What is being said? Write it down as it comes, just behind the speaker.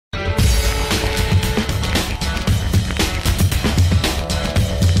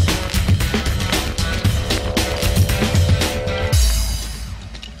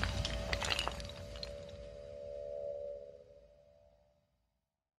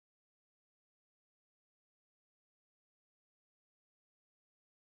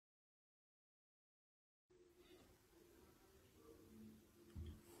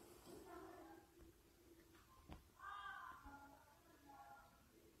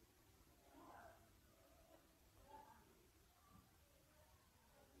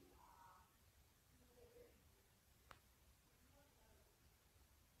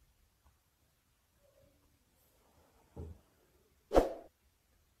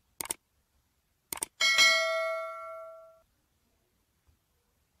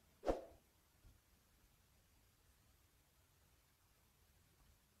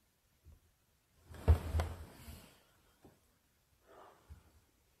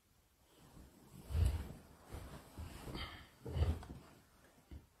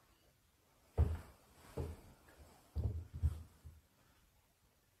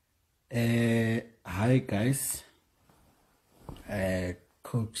Hi guys,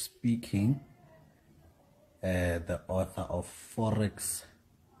 coach speaking, the author of Forex,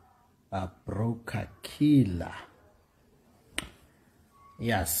 broker killer.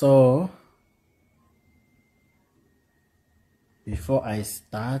 Yeah, so before I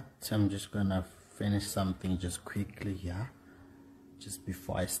start, I'm just gonna finish something just quickly here, just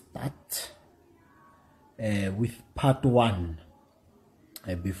before I start with part one.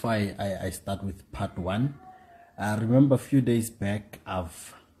 Before I start with part one, I remember a few days back I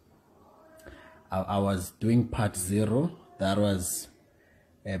was doing part 0 that was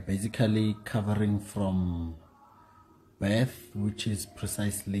basically covering from birth, which is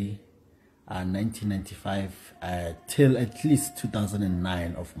precisely 1995 till at least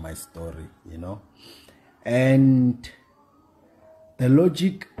 2009 of my story, and the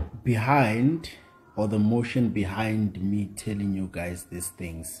logic behind, or the motion behind me telling you guys these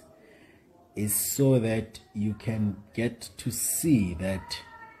things, is so that you can get to see that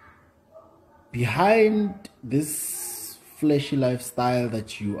behind this flashy lifestyle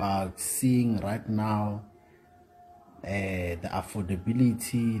that you are seeing right now, the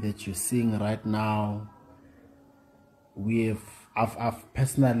affordability that you're seeing right now, I've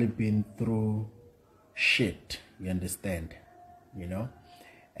personally been through shit, you understand,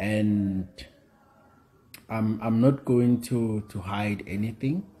 and I'm not going to hide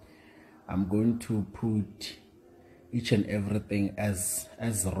anything. I'm going to put each and everything as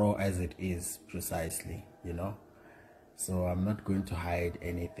raw as it is, precisely, so I'm not going to hide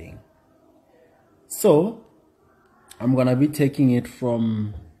anything. So I'm gonna be taking it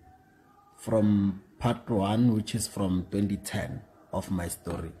from part 1, which is from 2010 of my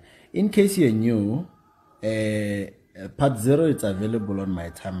story. In case you're new, part 0 is available on my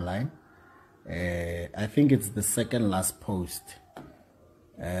timeline. I think it's the second last post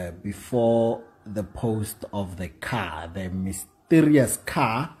before the post of the car, the mysterious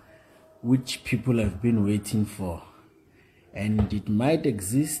car which people have been waiting for, and it might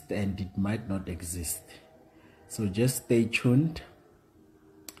exist and it might not exist, so just stay tuned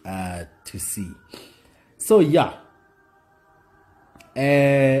to see. So yeah,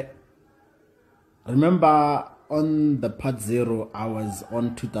 remember on the part 0 I was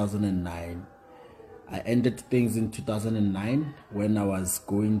on 2009. I ended things in 2009 when I was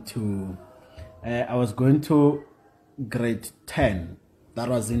going to grade 10. That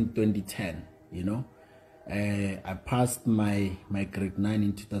was in 2010, I passed my grade 9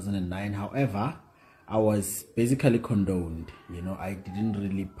 in 2009. However, I was basically condoned, I didn't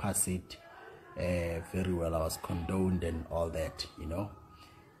really pass it very well. I was condoned and all that,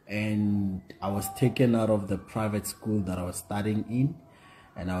 and I was taken out of the private school that I was studying in,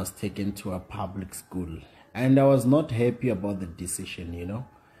 and I was taken to a public school, and I was not happy about the decision,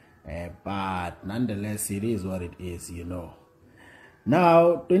 but nonetheless it is what it is.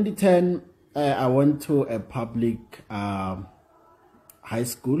 Now 2010, I went to a public high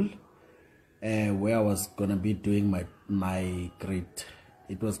school where I was gonna be doing my grade,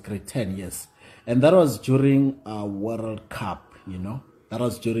 it was grade 10, yes, and that was during World Cup. That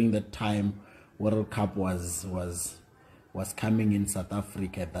was during the time World Cup was coming in South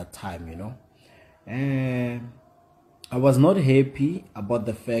Africa at that time, and I was not happy about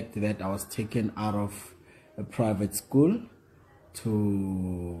the fact that I was taken out of a private school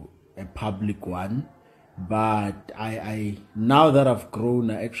to a public one. But I now that I've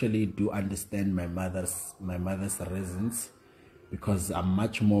grown, I actually do understand my mother's reasons, because I'm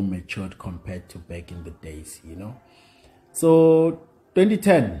much more matured compared to back in the days, So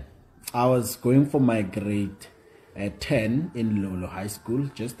 2010, I was going for my grade 10 in Lolo High School,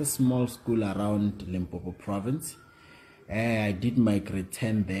 just a small school around Limpopo province. I did my grade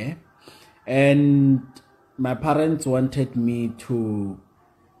 10 there, and my parents wanted me to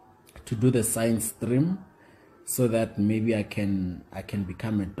do the science stream, so that maybe I can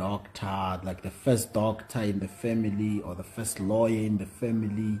become a doctor, like the first doctor in the family, or the first lawyer in the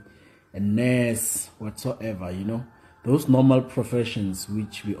family, a nurse, whatsoever, those normal professions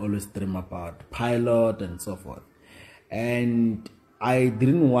which we always dream about, pilot and so forth. And I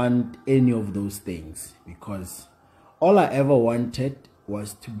didn't want any of those things, because all I ever wanted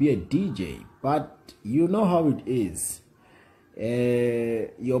was to be a DJ. But you know how it is,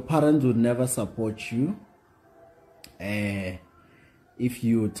 your parents would never support you if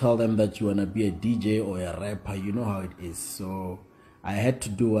you tell them that you want to be a DJ or a rapper. You know how it is. So I had to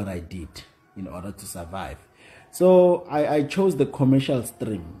do what I did in order to survive. So I chose the commercial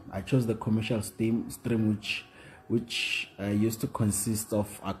stream. I chose the commercial stream which used to consist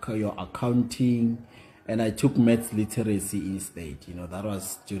of your accounting, and I took maths literacy instead. You know, that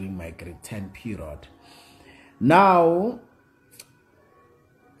was during my grade 10 period. Now,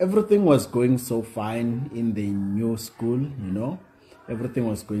 everything was going so fine in the new school, you know. Everything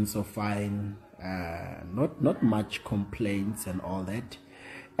was going so fine. Not much complaints and all that.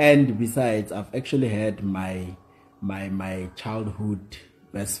 And besides, I've actually had my childhood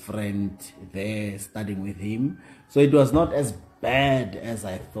best friend there studying with him. So it was not as bad as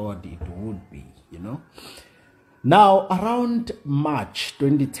I thought it would be, you know. Now, around March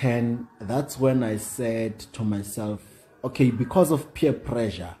 2010, that's when I said to myself, okay, because of peer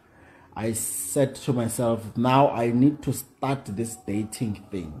pressure, I said to myself, now I need to start this dating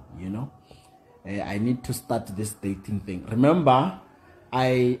thing, you know. I need to start this dating thing. Remember,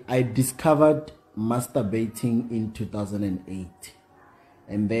 I discovered masturbating in 2008.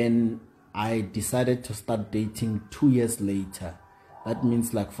 And then I decided to start dating 2 years later. That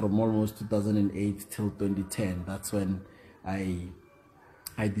means like from almost 2008 till 2010. That's when I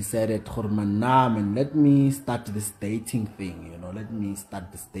decided, and let me start this dating thing, you know. Let me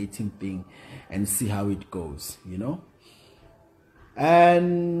start this dating thing and see how it goes, you know.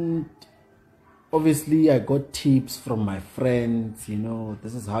 And obviously I got tips from my friends, you know.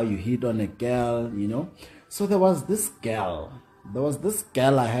 This is how you hit on a girl, you know. So there was this girl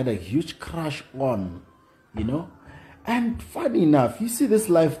I had a huge crush on, you know. And funny enough, you see, this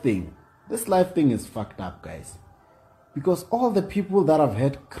life thing is fucked up, guys. Because all the people that I've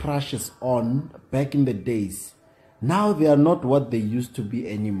had crushes on back in the days, now they are not what they used to be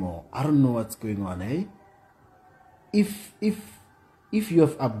anymore. I don't know what's going on, eh? If you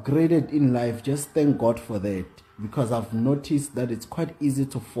have upgraded in life, just thank God for that. Because I've noticed that it's quite easy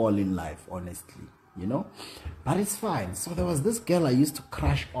to fall in life, honestly, you know. But it's fine. So there was this girl I used to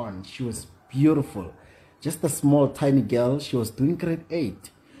crush on. She was beautiful. Just a small, tiny girl. She was doing grade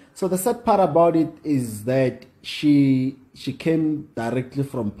 8. So the sad part about it is that she came directly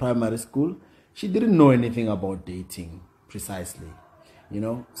from primary school. She didn't know anything about dating, precisely, you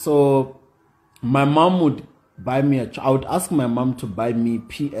know. So my mom would buy me I would ask my mom to buy me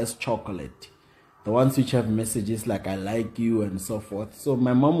PS chocolate, the ones which have messages like I like you and so forth. So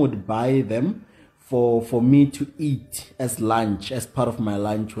my mom would buy them for me to eat as lunch, as part of my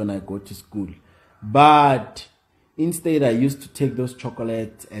lunch when I go to school. But instead, I used to take those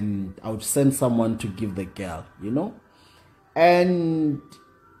chocolates and I would send someone to give the girl, you know. And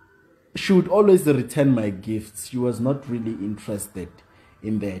she would always return my gifts. She was not really interested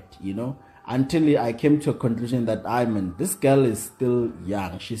in that, you know. Until I came to a conclusion that, this girl is still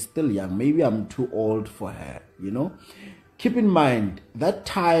young. She's still young. Maybe I'm too old for her, you know. Keep in mind, that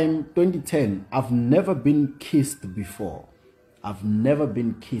time, 2010, I've never been kissed before. I've never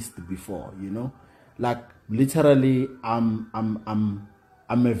been kissed before, you know. Like, literally, I'm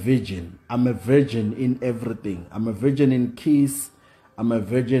a virgin. I'm a virgin in everything. I'm a virgin in kiss. I'm a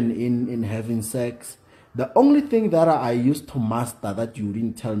virgin in having sex. The only thing that I used to master that you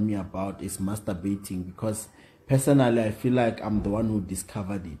didn't tell me about is masturbating, because personally, I feel like I'm the one who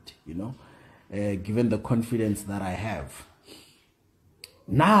discovered it, you know, given the confidence that I have.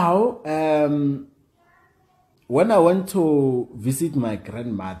 Now, when I went to visit my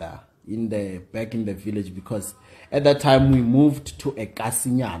grandmother back in the village, because at that time we moved to a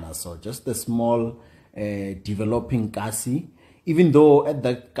kasinyana, so just a small developing kasi. Even though at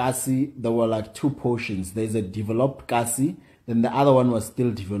the kasi there were like 2 portions. There's a developed kasi, then the other one was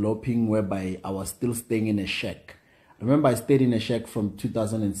still developing, whereby I was still staying in a shack. Remember, I stayed in a shack from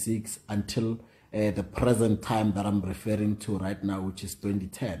 2006 until the present time that I'm referring to right now, which is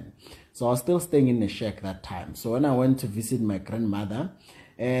 2010. So I was still staying in a shack that time. So when I went to visit my grandmother,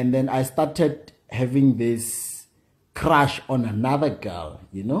 and then I started having this crush on another girl,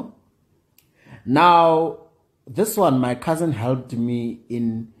 you know. Now, this one, my cousin helped me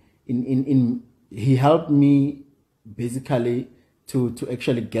he helped me basically to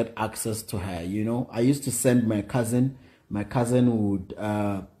actually get access to her, you know. I used to send my cousin would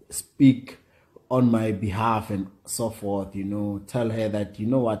speak on my behalf and so forth, you know, tell her that, you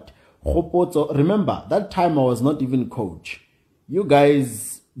know what, Kgopotso, remember, that time I was not even coach. You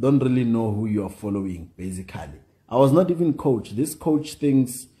guys don't really know who you are following, basically. I was not even coach. These coach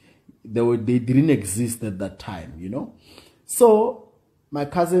things, they didn't exist at that time, you know. So my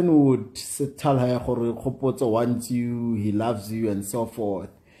cousin would tell her, Kgopotso wants you, he loves you, and so forth.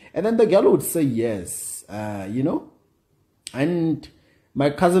 And then the girl would say yes, you know. And my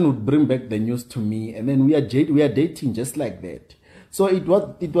cousin would bring back the news to me, and then we are dating just like that. So it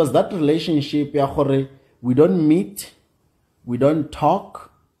was that relationship, we don't meet, we don't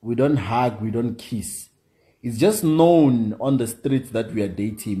talk, we don't hug, we don't kiss. It's just known on the streets that we are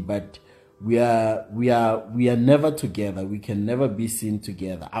dating, but we are never together. We can never be seen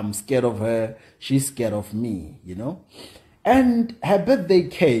together. I'm scared of her. She's scared of me, you know. And her birthday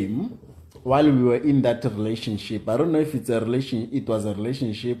came while we were in that relationship. I don't know if it was a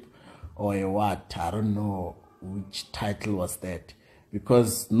relationship or a what. I don't know which title was that.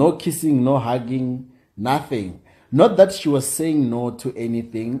 Because no kissing, no hugging, nothing. Not that she was saying no to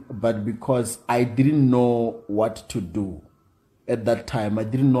anything, but because I didn't know what to do at that time. I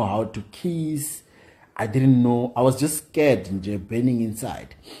didn't know how to kiss. I didn't know. I was just scared and burning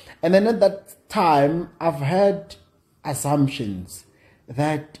inside. And then at that time, I've had assumptions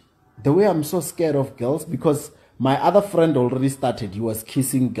that the way I'm so scared of girls, because my other friend already started. He was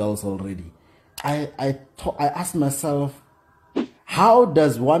kissing girls already. I asked myself, how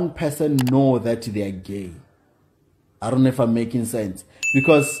does one person know that they are gay? I don't know if I'm making sense.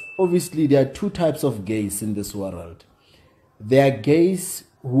 Because obviously there are two types of gays in this world. There are gays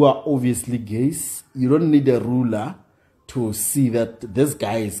who are obviously gays. You don't need a ruler to see that this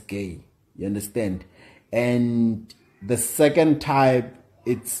guy is gay. You understand? And the second type,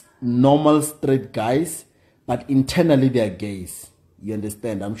 it's normal straight guys, but internally they are gays. You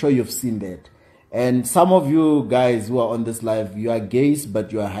understand? I'm sure you've seen that. And some of you guys who are on this live, you are gays,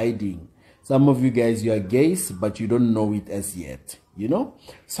 but you are hiding. Some of you guys, you are gays, but you don't know it as yet. You know?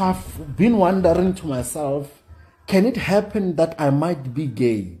 So I've been wondering to myself, can it happen that I might be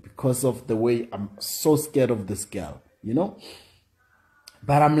gay because of the way I'm so scared of this girl, you know?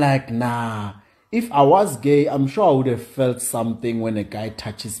 But I'm like, nah. If I was gay, I'm sure I would have felt something when a guy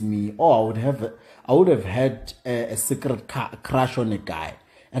touches me, or I would have had a secret crush on a guy.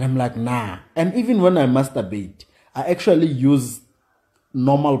 And I'm like, nah. And even when I masturbate, I actually use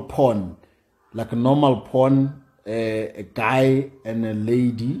normal porn, like a normal porn, a guy and a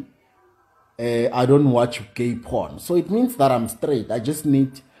lady. I don't watch gay porn. So it means that I'm straight. I just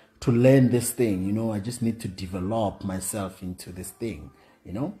need to learn this thing, you know. I just need to develop myself into this thing,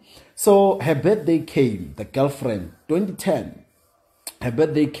 you know. So her birthday came, the girlfriend, 2010. Her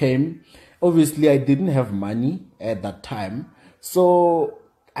birthday came. Obviously, I didn't have money at that time. So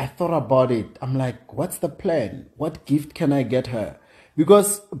I thought about it. I'm like, what's the plan? What gift can I get her?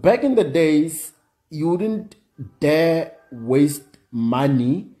 Because back in the days, you wouldn't dare waste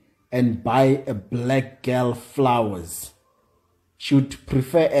money and buy a black girl flowers. She would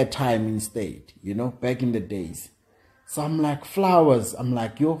prefer airtime instead, you know, back in the days. So I'm like, flowers. I'm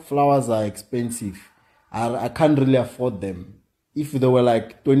like, yo, flowers are expensive. I can't really afford them. If they were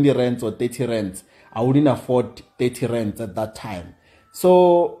like 20 rands or 30 rands, I wouldn't afford 30 rands at that time.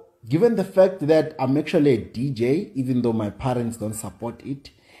 So given the fact that I'm actually a DJ, even though my parents don't support it,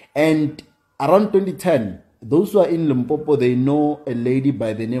 and around 2010, those who are in Limpopo, they know a lady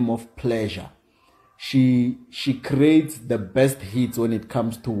by the name of Pleasure. She creates the best hits when it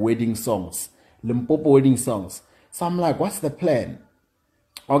comes to wedding songs, Limpopo wedding songs. So I'm like, what's the plan?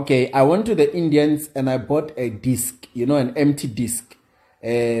 Okay, I went to the Indians and I bought a disc, you know, an empty disc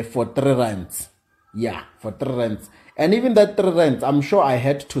for 3 rands. Yeah, for 3 rands. And even that 3 rands, I'm sure I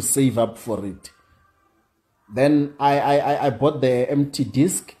had to save up for it. Then I bought the empty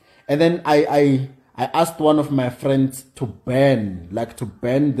disc, and then I asked one of my friends to burn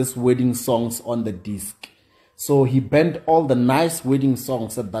these wedding songs on the disc. So he burned all the nice wedding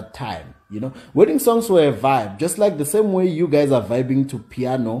songs at that time, you know. Wedding songs were a vibe, just like the same way you guys are vibing to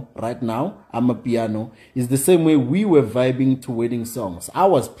piano right now. I'm a piano. It's the same way we were vibing to wedding songs. I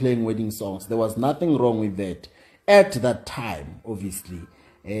was playing wedding songs. There was nothing wrong with that at that time, obviously.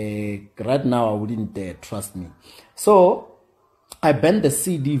 Right now, I wouldn't dare, trust me. So I burned the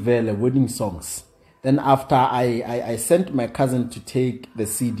CD vele wedding songs. Then after I sent my cousin to take the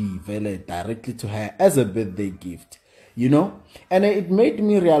CD vele directly to her as a birthday gift, you know. And it made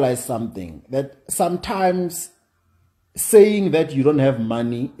me realize something, that sometimes saying that you don't have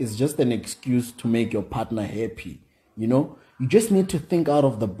money is just an excuse to make your partner happy, you know. You just need to think out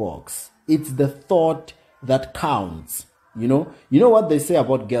of the box. It's the thought that counts, you know. You know what they say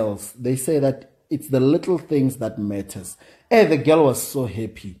about girls? They say that it's the little things that matters. The girl was so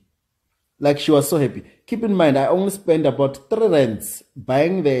happy. Like, she was so happy. Keep in mind, I only spent about 3 rands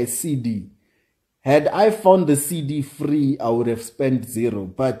buying the CD. Had I found the CD free, I would have spent 0.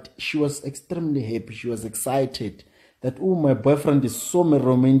 But she was extremely happy. She was excited that, oh, my boyfriend is so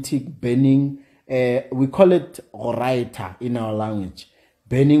romantic, burning, we call it oraita in our language,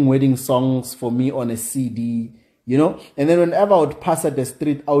 burning wedding songs for me on a CD, you know. And then whenever I would pass at the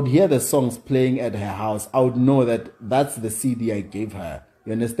street, I would hear the songs playing at her house. I would know that that's the CD I gave her.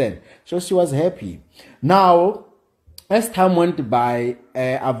 You understand? So she was happy. Now, as time went by,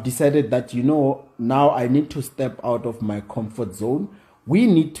 I've decided that, you know, now I need to step out of my comfort zone, we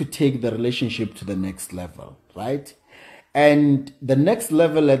need to take the relationship to the next level, right? And the next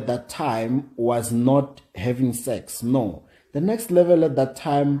level at that time was not having sex. No. The next level at that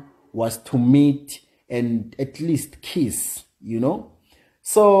time was to meet and at least kiss, you know.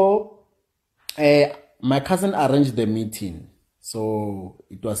 So my cousin arranged the meeting. So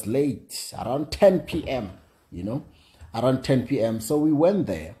it was late, around 10 p.m., you know, around 10 p.m. So we went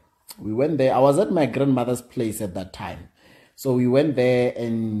there. I was at my grandmother's place at that time. So we went there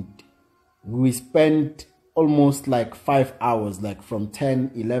and we spent almost like 5 hours, like from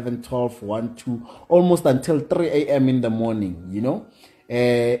 10, 11, 12, 1, 2, almost until 3 a.m. in the morning, you know.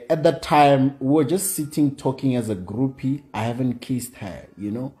 At that time, we were just sitting talking as a groupie. I haven't kissed her,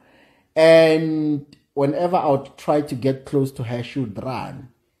 you know. And whenever I would try to get close to her, she would run.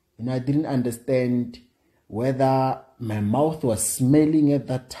 You know, I didn't understand whether my mouth was smelling at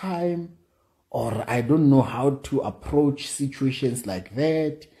that time, or I don't know how to approach situations like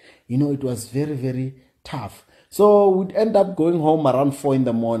that. You know, it was very, very tough. So we'd end up going home around 4 in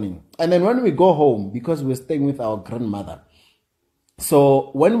the morning. And then when we go home, because we're staying with our grandmother, so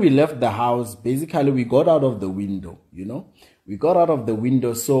when we left the house, basically we got out of the window, you know. We got out of the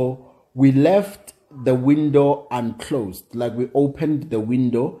window, so we left the window unclosed. Like we opened the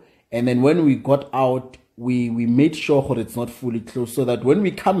window, and then when we got out, we made sure that it's not fully closed so that when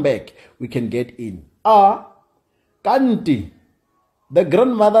we come back, we can get in. Kanti, the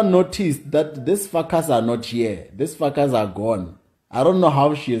grandmother noticed that these fuckers are not here. These fuckers are gone. I don't know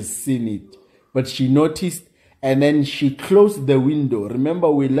how she has seen it, but she noticed, and then she closed the window. Remember,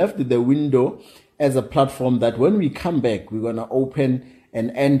 we left the window as a platform that when we come back, we're going to open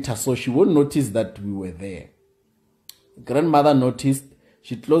and enter, so she won't notice that we were there. Grandmother noticed,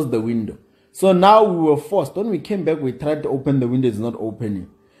 she closed the window. So now we were forced. When we came back, we tried to open the window, it's not opening.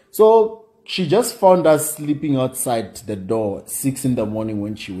 So she just found us sleeping outside the door 6 in the morning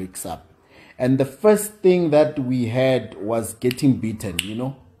when she wakes up. And the first thing that we had was getting beaten, you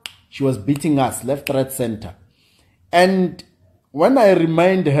know. She was beating us left, right, center. And when I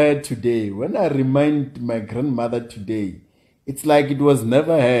remind her today, when I remind my grandmother today, it's like it was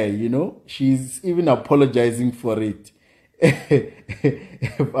never her, you know. She's even apologizing for it.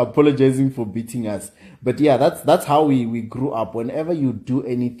 Apologizing for beating us. But yeah, that's how we grew up. Whenever you do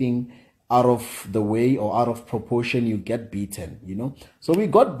anything out of the way or out of proportion, you get beaten, you know. So we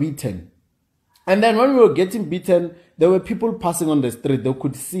got beaten. And then when we were getting beaten, there were people passing on the street. They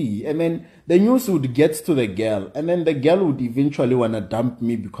could see. And then the news would get to the girl. And then the girl would eventually want to dump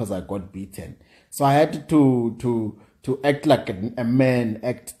me because I got beaten. So I had to act like a man,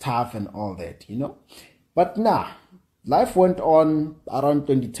 act tough and all that, you know. But nah, life went on around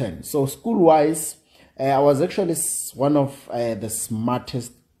 2010. So school-wise, I was actually one of the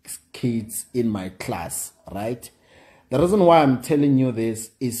smartest kids in my class, right? The reason why I'm telling you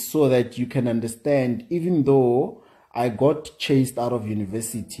this is so that you can understand, even though I got chased out of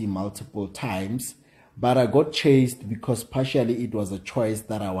university multiple times, but I got chased because partially it was a choice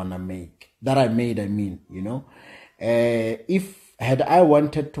that I want to make, that I made, you know. If had I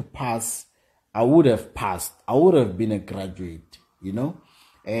wanted to pass, I would have passed. I would have been a graduate, you know.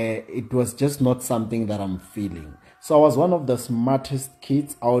 It was just not something that I'm feeling. So I was one of the smartest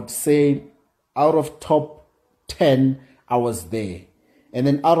kids. I would say out of top 10, I was there. And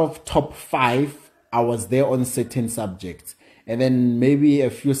then out of top 5, I was there on certain subjects. And then maybe a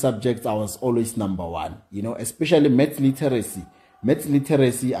few subjects, I was always number 1, you know, especially maths literacy. Maths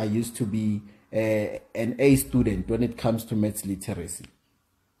literacy, I used to be an A student when it comes to maths literacy.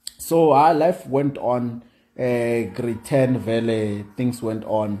 So our life went on, grade 10, vele, things went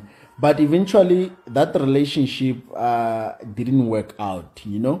on. But eventually, that relationship didn't work out,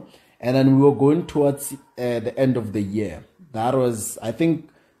 you know. And then we were going towards the end of the year. That was, I think,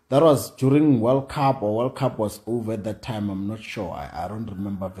 that was during World Cup, or World Cup was over at that time. I'm not sure. I don't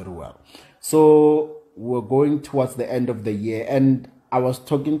remember very well. So we were going towards the end of the year. And I was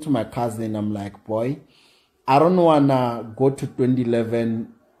talking to my cousin. I'm like, boy, I don't want to go to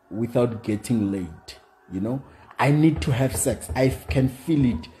 2011 without getting laid, you know. I need to have sex. I can feel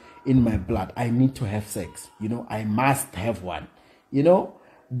it in my blood. I need to have sex, you know. I must have one, you know.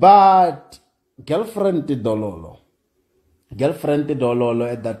 But girlfriend Dololo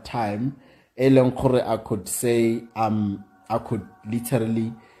at that time, I could say, I could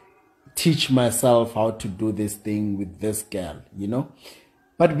literally teach myself how to do this thing with this girl, you know.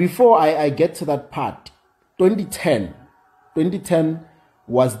 But before I get to that part, 2010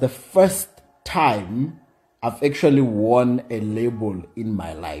 was the first time I've actually won a label in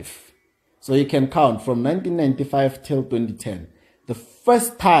my life. So you can count from 1995 till 2010. The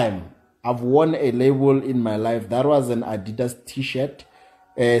first time I've won a label in my life, that was an Adidas t-shirt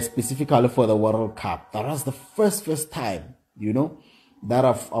specifically for the World Cup. That was the first time, that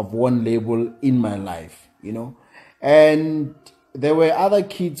I've won label in my life, and there were other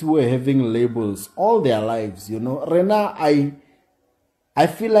kids who were having labels all their lives, Rena, I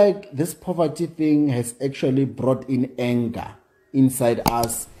feel like this poverty thing has actually brought in anger inside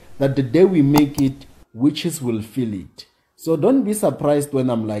us, that the day we make it, witches will feel it. So don't be surprised when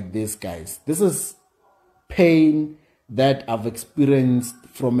I'm like this, guys. This is pain that I've experienced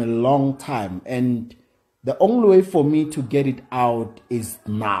from a long time, and the only way for me to get it out is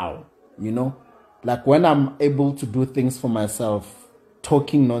now, like when I'm able to do things for myself,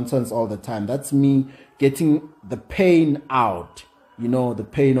 talking nonsense all the time. That's me getting the pain out, the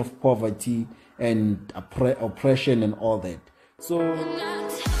pain of poverty and oppression and all that. So